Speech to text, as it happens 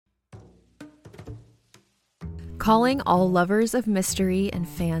Calling all lovers of mystery and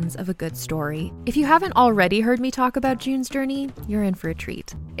fans of a good story. If you haven't already heard me talk about June's Journey, you're in for a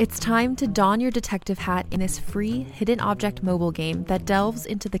treat. It's time to don your detective hat in this free hidden object mobile game that delves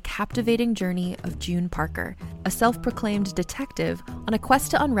into the captivating journey of June Parker, a self-proclaimed detective on a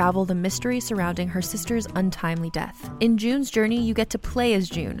quest to unravel the mystery surrounding her sister's untimely death. In June's Journey, you get to play as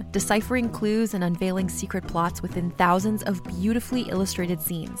June, deciphering clues and unveiling secret plots within thousands of beautifully illustrated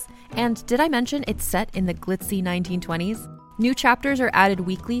scenes. And did I mention it's set in the glitzy 1920s? New chapters are added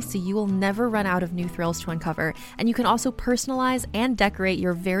weekly, so you will never run out of new thrills to uncover, and you can also personalize and decorate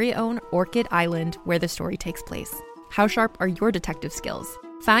your very own Orchid Island where the story takes place. How sharp are your detective skills?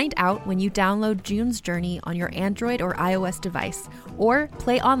 Find out when you download June's Journey on your Android or iOS device, or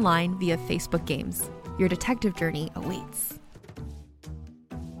play online via Facebook Games. Your detective journey awaits.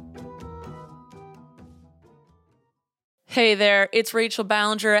 Hey there, it's Rachel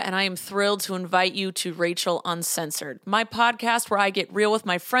Ballinger, and I am thrilled to invite you to Rachel Uncensored, my podcast where I get real with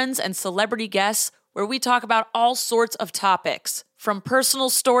my friends and celebrity guests, where we talk about all sorts of topics. From personal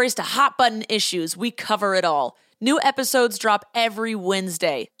stories to hot-button issues, we cover it all. New episodes drop every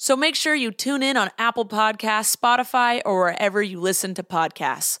Wednesday, so make sure you tune in on Apple Podcasts, Spotify, or wherever you listen to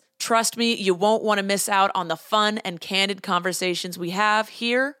podcasts. Trust me, you won't want to miss out on the fun and candid conversations we have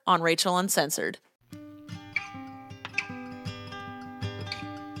here on Rachel Uncensored.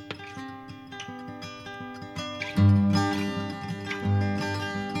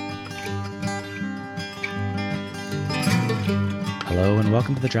 Hello and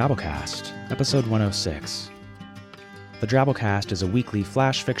welcome to the Drabblecast, episode 106. The Drabblecast is a weekly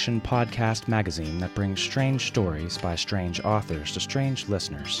flash fiction podcast magazine that brings strange stories by strange authors to strange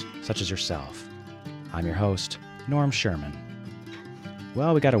listeners, such as yourself. I'm your host, Norm Sherman.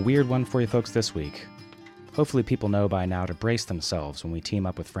 Well, we got a weird one for you folks this week. Hopefully people know by now to brace themselves when we team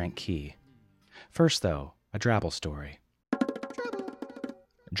up with Frank Key. First, though, a Drabble story.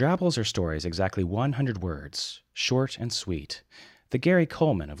 Drabbles are stories exactly 100 words, short and sweet. The Gary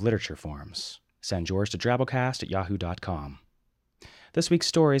Coleman of literature forms. Send yours to drabblecast@yahoo.com. This week's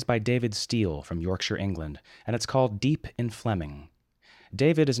story is by David Steele from Yorkshire, England, and it's called Deep in Fleming.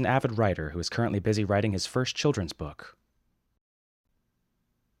 David is an avid writer who is currently busy writing his first children's book.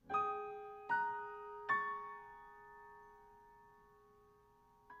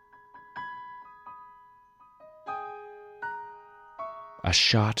 A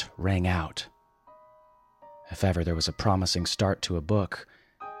shot rang out. If ever there was a promising start to a book,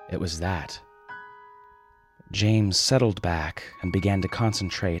 it was that. James settled back and began to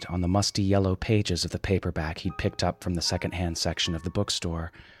concentrate on the musty yellow pages of the paperback he'd picked up from the second-hand section of the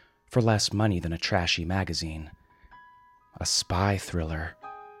bookstore for less money than a trashy magazine. A spy thriller,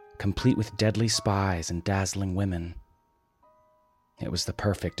 complete with deadly spies and dazzling women. It was the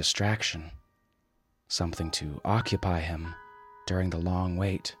perfect distraction, something to occupy him during the long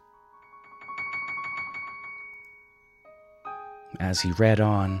wait. As he read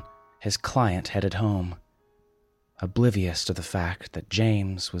on, his client headed home, oblivious to the fact that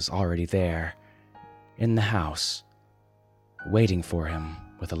James was already there, in the house, waiting for him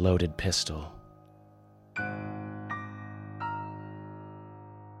with a loaded pistol.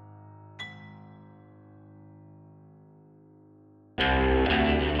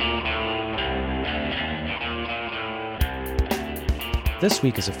 This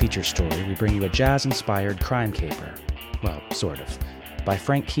week as a feature story, we bring you a jazz-inspired crime caper. Well, sort of, by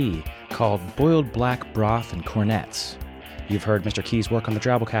Frank Key, called Boiled Black Broth and Cornets. You've heard Mr. Key's work on the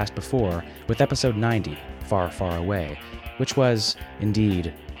Drabblecast before, with episode 90, Far, Far Away, which was,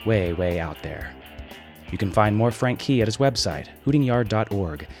 indeed, way, way out there. You can find more Frank Key at his website,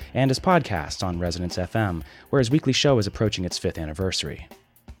 hootingyard.org, and his podcast on Resonance FM, where his weekly show is approaching its 5th anniversary.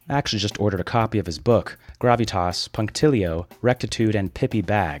 I actually just ordered a copy of his book, Gravitas, Punctilio, Rectitude, and Pippi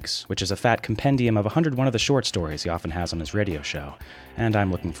Bags, which is a fat compendium of 101 of the short stories he often has on his radio show, and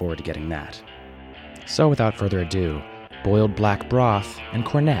I'm looking forward to getting that. So without further ado, Boiled Black Broth and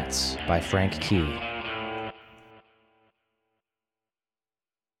Cornets by Frank Key.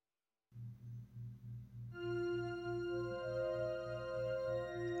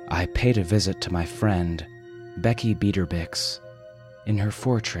 I paid a visit to my friend, Becky Biederbix, in her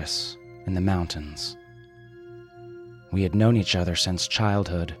fortress in the mountains. We had known each other since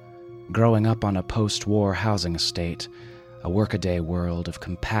childhood, growing up on a post-war housing estate, a workaday world of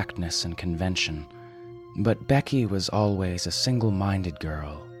compactness and convention. But Becky was always a single-minded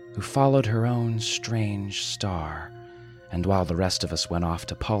girl who followed her own strange star, and while the rest of us went off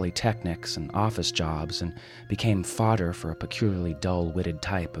to polytechnics and office jobs and became fodder for a peculiarly dull-witted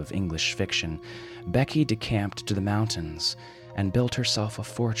type of English fiction, Becky decamped to the mountains and built herself a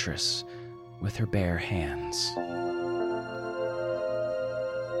fortress with her bare hands.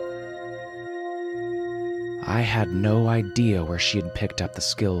 I had no idea where she had picked up the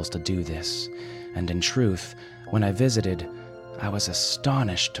skills to do this, and in truth, when I visited, I was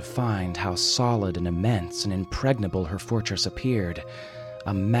astonished to find how solid and immense and impregnable her fortress appeared,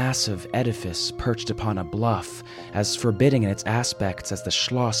 a massive edifice perched upon a bluff, as forbidding in its aspects as the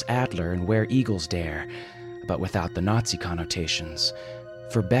Schloss Adler in Where Eagles Dare, but without the Nazi connotations,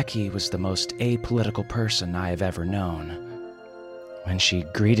 for Becky was the most apolitical person I have ever known. When she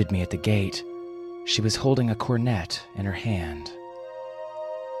greeted me at the gate, she was holding a cornet in her hand.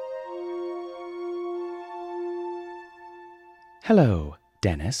 "Hello,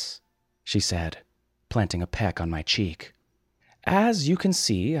 Dennis," she said, planting a peck on my cheek. "As you can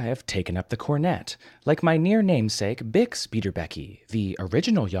see, I have taken up the cornet, like my near namesake Bix Beiderbecke, the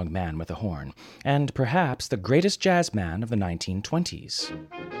original young man with a horn, and perhaps the greatest jazz man of the 1920s.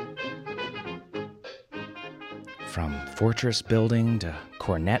 From fortress building to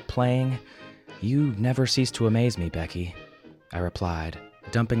cornet playing, you never cease to amaze me, Becky," I replied,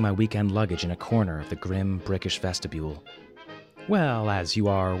 dumping my weekend luggage in a corner of the grim, brickish vestibule. "Well, as you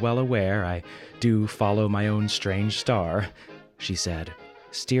are well aware, I do follow my own strange star," she said,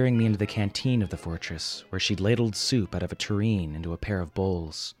 steering me into the canteen of the fortress, where she'd ladled soup out of a tureen into a pair of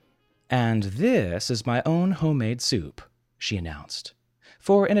bowls. "And this is my own homemade soup," she announced.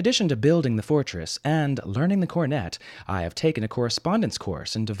 "For in addition to building the fortress and learning the cornet, I have taken a correspondence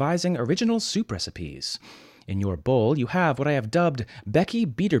course in devising original soup recipes. In your bowl you have what I have dubbed Becky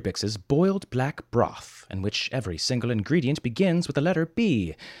Beiderbecke's boiled black broth, in which every single ingredient begins with the letter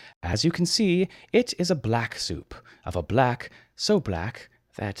B. As you can see, it is a black soup, of a black so black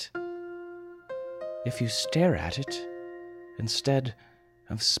that if you stare at it, instead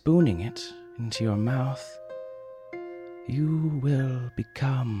of spooning it into your mouth, you will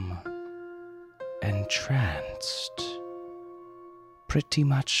become entranced, pretty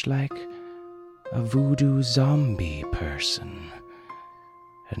much like a voodoo zombie person,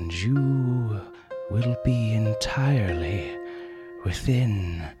 and you will be entirely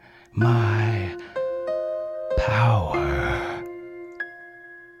within my power."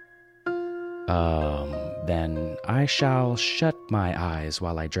 Then I shall shut my eyes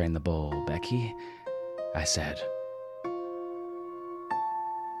while I drain the bowl, Becky," I said.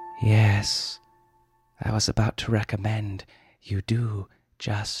 "Yes, I was about to recommend you do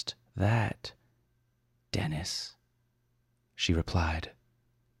just that, Dennis," she replied.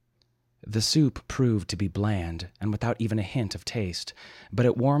 The soup proved to be bland and without even a hint of taste, but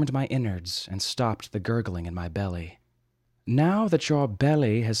it warmed my innards and stopped the gurgling in my belly. "Now that your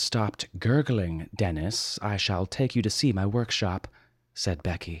belly has stopped gurgling, Dennis, I shall take you to see my workshop," said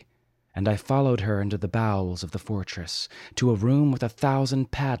Becky, and I followed her into the bowels of the fortress, to a room with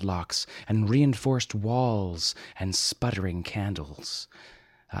 1,000 padlocks and reinforced walls and sputtering candles.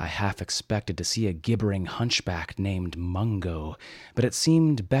 I half expected to see a gibbering hunchback named Mungo, but it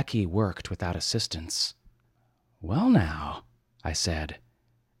seemed Becky worked without assistance. "Well now," I said,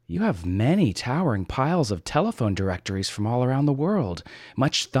 "you have many towering piles of telephone directories from all around the world,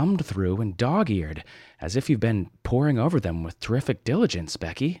 much thumbed through and dog-eared, as if you've been poring over them with terrific diligence,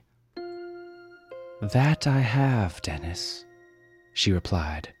 Becky." "That I have, Dennis," she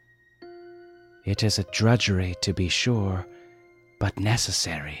replied. "It is a drudgery, to be sure, but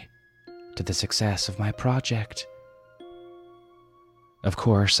necessary to the success of my project." Of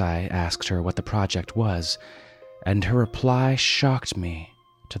course, I asked her what the project was, and her reply shocked me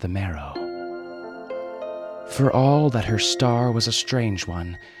to the marrow. For all that her star was a strange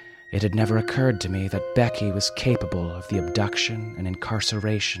one, it had never occurred to me that Becky was capable of the abduction and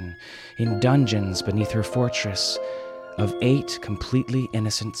incarceration in dungeons beneath her fortress of 8 completely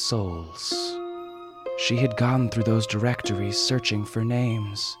innocent souls. She had gone through those directories searching for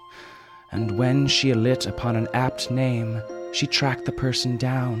names, and when she lit upon an apt name, she tracked the person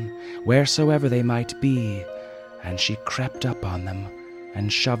down, wheresoever they might be, and she crept up on them,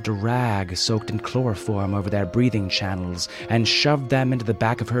 and shoved a rag soaked in chloroform over their breathing channels, and shoved them into the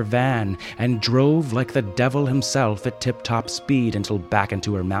back of her van, and drove like the devil himself at tip-top speed until back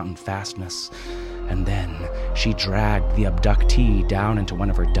into her mountain fastness. And then she dragged the abductee down into one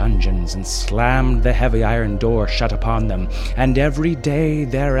of her dungeons and slammed the heavy iron door shut upon them, and every day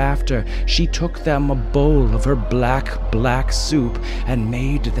thereafter she took them a bowl of her black soup and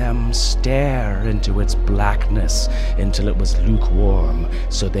made them stare into its blackness until it was lukewarm,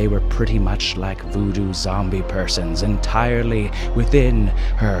 so they were pretty much like voodoo zombie persons, entirely within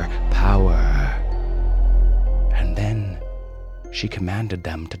her power. And then she commanded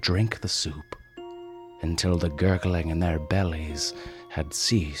them to drink the soup until the gurgling in their bellies had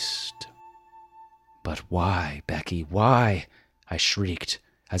ceased. But why, Becky, why? I shrieked,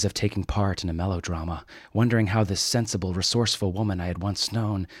 as if taking part in a melodrama, wondering how this sensible, resourceful woman I had once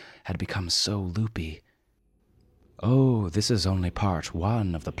known had become so loopy. "Oh, this is only part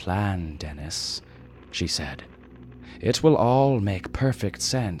one of the plan, Dennis," she said. "It will all make perfect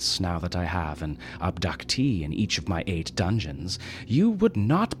sense now that I have an abductee in each of my 8 dungeons. You would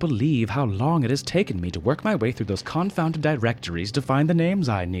not believe how long it has taken me to work my way through those confounded directories to find the names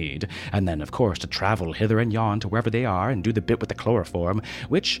I need, and then, of course, to travel hither and yon to wherever they are and do the bit with the chloroform,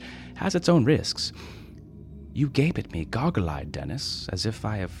 which has its own risks. You gape at me goggle-eyed, Dennis, as if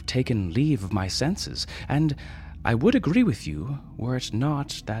I have taken leave of my senses, and I would agree with you were it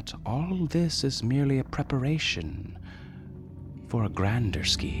not that all this is merely a preparation for a grander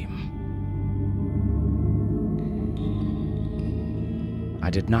scheme." I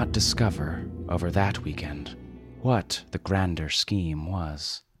did not discover, over that weekend, what the grander scheme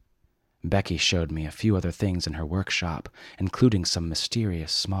was. Becky showed me a few other things in her workshop, including some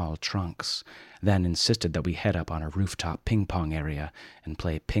mysterious small trunks, then insisted that we head up on a rooftop ping-pong area and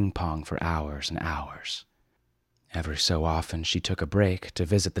play ping-pong for hours and hours. Every so often she took a break to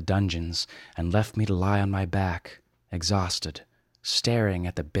visit the dungeons and left me to lie on my back, exhausted, staring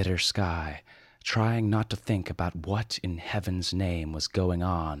at the bitter sky, trying not to think about what in heaven's name was going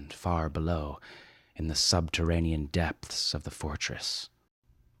on far below in the subterranean depths of the fortress.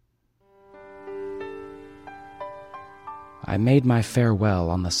 I made my farewell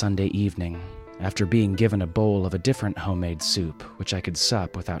on the Sunday evening, after being given a bowl of a different homemade soup, which I could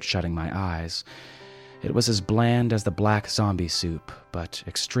sup without shutting my eyes. It was as bland as the black zombie soup, but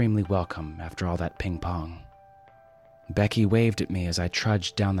extremely welcome after all that ping-pong. Becky waved at me as I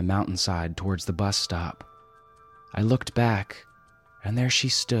trudged down the mountainside towards the bus stop. I looked back, and there she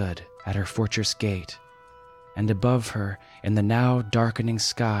stood at her fortress gate, and above her, in the now darkening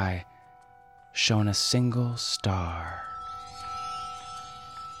sky, shone a single star.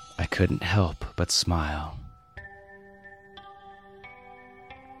 I couldn't help but smile.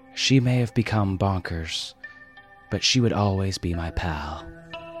 She may have become bonkers, but she would always be my pal.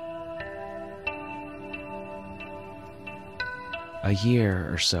 A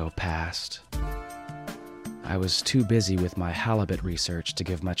year or so passed. I was too busy with my halibut research to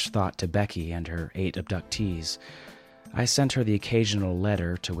give much thought to Becky and her 8 abductees. I sent her the occasional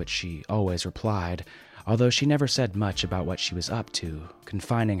letter to which she always replied, although she never said much about what she was up to,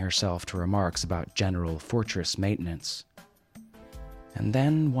 confining herself to remarks about general fortress maintenance. And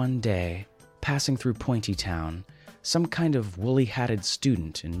then one day, passing through Pointy Town, some kind of woolly-hatted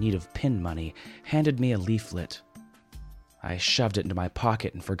student in need of pin money handed me a leaflet. I shoved it into my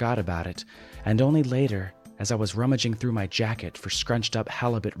pocket and forgot about it, and only later, as I was rummaging through my jacket for scrunched-up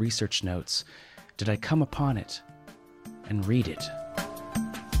halibut research notes, did I come upon it and read it.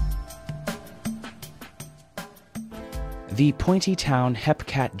 "The Pointy Town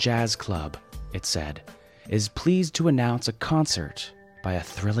Hepcat Jazz Club," it said, "is pleased to announce a concert by a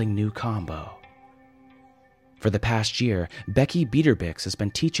thrilling new combo. For the past year, Becky Biederbix has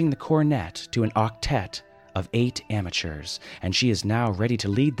been teaching the cornet to an octet of 8 amateurs, and she is now ready to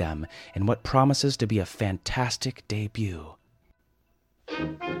lead them in what promises to be a fantastic debut.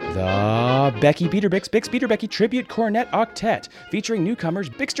 The Becky Biederbix Bix Biederbecky Tribute Cornet Octet, featuring newcomers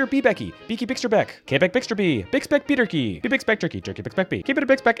Bixter B. Becky, Beaky Bixter Beck, K. Beck Bixter B, Bix Beck Biederkey, B. Bix Beck Turkey, Turkey Bix Beck B, K.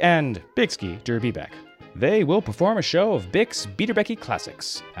 Bix Beck, and Bixkey Derby Beck. They will perform a show of Bix Biederbecky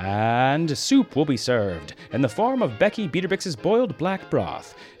classics, and soup will be served in the form of Becky Biederbix's boiled black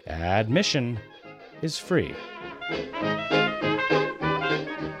broth. Admission is free."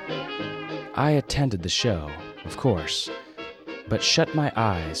 I attended the show, of course, but shut my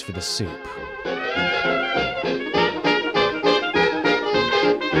eyes for the soup.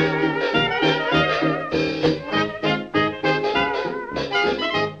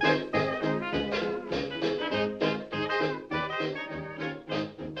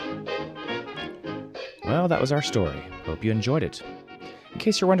 Well, that was our story. Hope you enjoyed it. In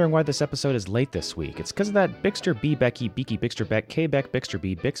case you're wondering why this episode is late this week, it's because of that Bixter B. Becky, Beaky Bixter Beck, K. Beck Bixter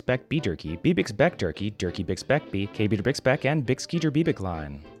B, Bix Beck B. Durkey, B. Bix Beck Durkey, Durkey Bix Beck B, K. Beater Bix Beck, and Bix Skeeter B. Bick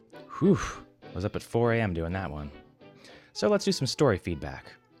line. Whew, I was up at 4 a.m. doing that one. So let's do some story feedback.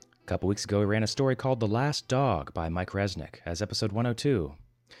 A couple weeks ago, we ran a story called The Last Dog by Mike Resnick as episode 102.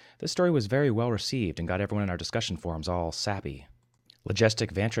 This story was very well received and got everyone in our discussion forums all sappy.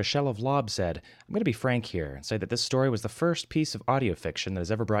 Logistic Vantrashell of Lob said, "I'm going to be frank here and say that this story was the first piece of audio fiction that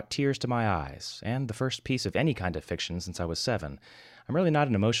has ever brought tears to my eyes, and the first piece of any kind of fiction since I was 7. I'm really not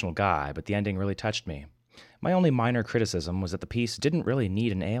an emotional guy, but the ending really touched me. My only minor criticism was that the piece didn't really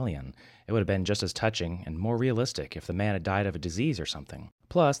need an alien. It would have been just as touching and more realistic if the man had died of a disease or something.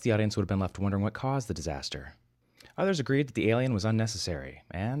 Plus, the audience would have been left wondering what caused the disaster. Others agreed that the alien was unnecessary,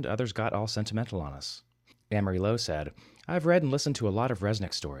 and others got all sentimental on us. Amory Lowe said, "I've read and listened to a lot of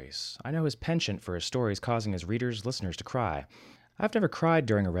Resnick stories. I know his penchant for his stories causing his listeners to cry. I've never cried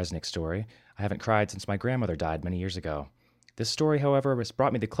during a Resnick story. I haven't cried since my grandmother died many years ago. This story, however, has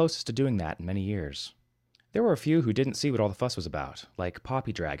brought me the closest to doing that in many years." There were a few who didn't see what all the fuss was about, like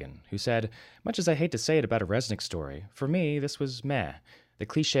Poppy Dragon, who said, "Much as I hate to say it about a Resnick story, for me this was meh. The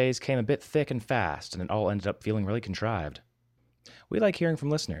cliches came a bit thick and fast, and it all ended up feeling really contrived." We like hearing from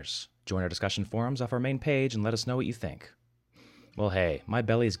listeners. Join our discussion forums off our main page and let us know what you think. Well, hey, my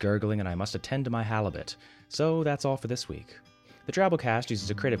belly's gurgling and I must attend to my halibut, so that's all for this week. The Drabblecast uses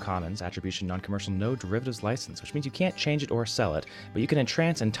a Creative Commons Attribution Non-Commercial No Derivatives license, which means you can't change it or sell it, but you can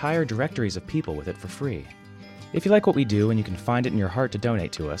entrance entire directories of people with it for free. If you like what we do and you can find it in your heart to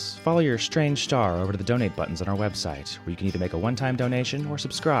donate to us, follow your strange star over to the donate buttons on our website, where you can either make a one-time donation or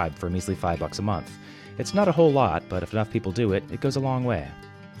subscribe for a measly $5 a month. It's not a whole lot, but if enough people do it, it goes a long way.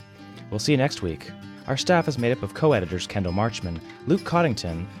 We'll see you next week. Our staff is made up of co-editors Kendall Marchman, Luke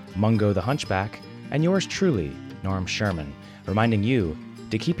Coddington, Mungo the Hunchback, and yours truly, Norm Sherman, reminding you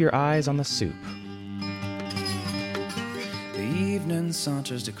to keep your eyes on the soup. The evening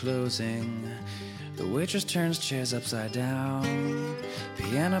saunters to closing. The waitress turns chairs upside down.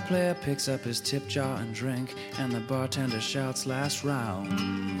 Piano player picks up his tip jar and drink, and the bartender shouts last round.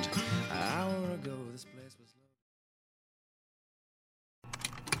 An hour ago this place was...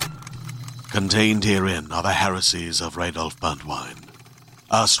 Contained herein are the heresies of Radolf Burntwine,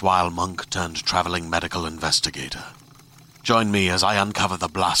 erstwhile monk turned traveling medical investigator. Join me as I uncover the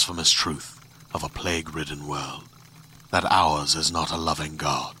blasphemous truth of a plague-ridden world, that ours is not a loving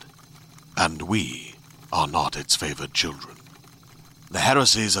God, and we are not its favored children. The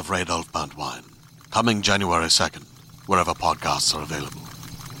Heresies of Radolf Burntwine, coming January 2nd, wherever podcasts are available.